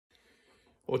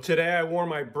Well, today I wore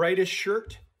my brightest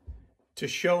shirt to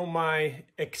show my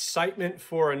excitement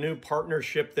for a new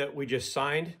partnership that we just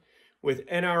signed with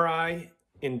NRI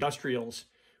Industrials.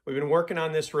 We've been working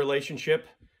on this relationship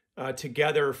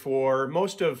together for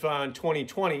most of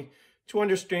 2020 to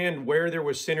understand where there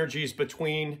was synergies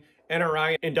between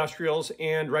NRI Industrials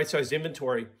and Right Size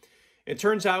Inventory. It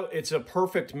turns out it's a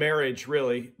perfect marriage,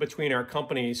 really, between our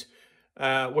companies,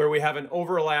 where we have an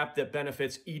overlap that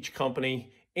benefits each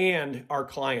company and our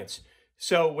clients.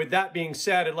 So with that being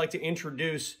said, I'd like to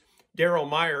introduce Daryl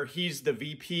Meyer. He's the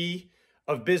VP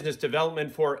of Business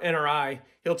Development for NRI.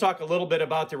 He'll talk a little bit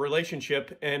about the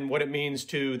relationship and what it means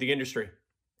to the industry.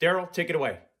 Daryl, take it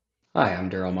away. Hi, I'm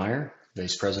Daryl Meyer,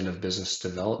 Vice President of Business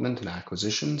Development and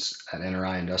Acquisitions at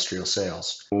NRI Industrial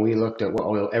Sales. When we looked at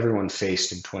what everyone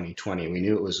faced in 2020, we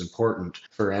knew it was important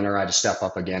for NRI to step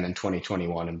up again in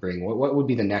 2021 and bring what would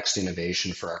be the next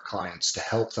innovation for our clients to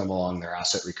help them along their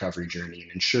asset recovery journey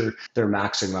and ensure they're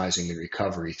maximizing the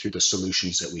recovery through the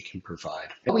solutions that we can provide.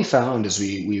 What we found as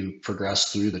we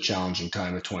progressed through the challenging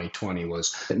time of 2020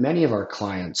 was that many of our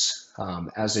clients,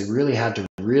 as they really had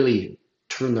to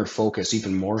turn their focus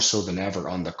even more so than ever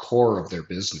on the core of their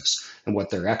business and what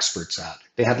they're experts at,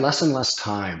 they had less and less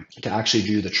time to actually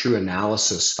do the true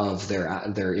analysis of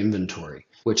their inventory,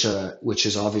 which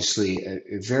is obviously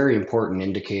a very important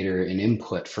indicator and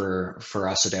input for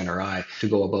us at NRI to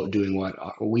go about doing what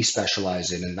we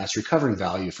specialize in, and that's recovering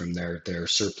value from their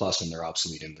surplus and their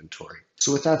obsolete inventory.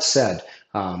 So with that said,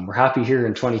 we're happy here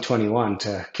in 2021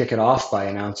 to kick it off by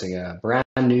announcing a brand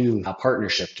new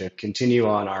partnership to continue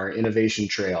on our innovation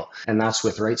trail, and that's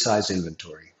with Right Size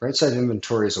Inventory. Right Size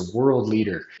Inventory is a world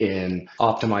leader in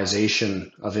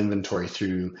optimization of inventory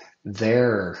through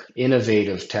their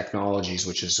innovative technologies,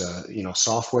 which is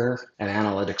software and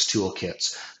analytics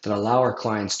toolkits that allow our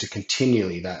clients to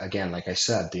continually, again, like I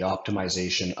said, the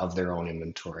optimization of their own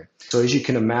inventory. So as you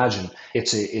can imagine,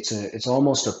 it's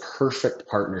almost a perfect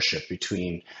partnership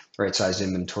between Right Size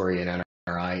Inventory and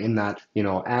NRI in that,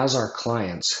 as our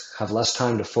clients have less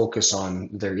time to focus on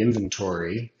their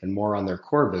inventory and more on their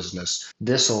core business,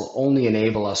 this will only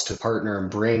enable us to partner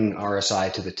and bring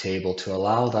RSI to the table to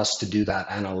allow us to do that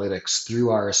analytics through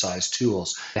RSI's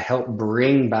tools to help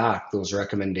bring back those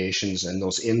recommendations and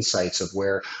those insights of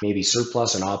where maybe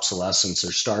surplus and obsolescence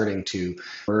are starting to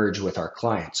merge with our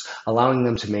clients, allowing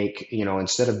them to make,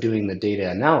 instead of doing the data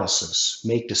analysis,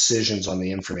 make decisions on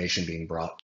the information being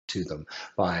brought to them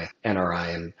by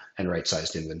NRI and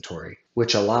right-sized inventory,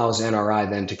 which allows NRI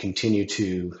then to continue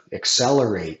to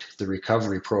accelerate the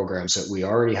recovery programs that we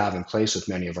already have in place with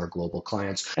many of our global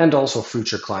clients and also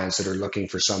future clients that are looking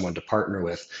for someone to partner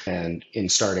with and in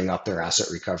starting up their asset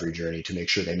recovery journey to make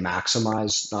sure they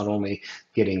maximize not only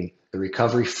getting the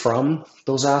recovery from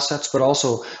those assets, but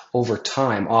also over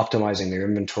time optimizing their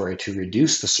inventory to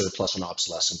reduce the surplus and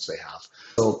obsolescence they have.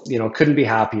 So, couldn't be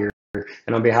happier.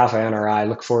 And on behalf of NRI, I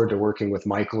look forward to working with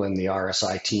Michael and the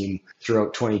RSI team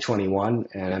throughout 2021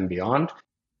 and beyond.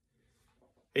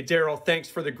 Hey, Daryl, thanks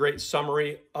for the great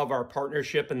summary of our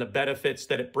partnership and the benefits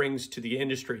that it brings to the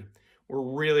industry. We're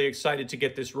really excited to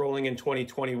get this rolling in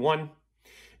 2021,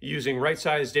 using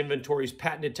right-sized inventory's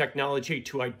patented technology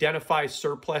to identify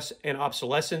surplus and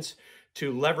obsolescence,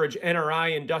 to leverage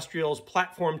NRI Industrial's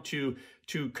platform to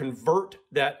convert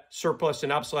that surplus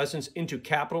and obsolescence into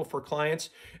capital for clients,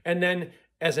 and then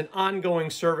as an ongoing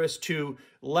service to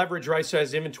leverage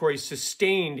right-sized inventory's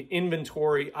sustained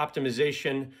inventory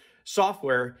optimization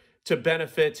software to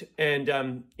benefit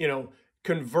and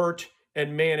convert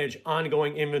and manage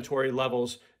ongoing inventory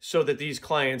levels so that these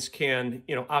clients can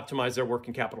optimize their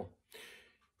working capital.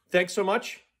 Thanks so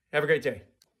much. Have a great day.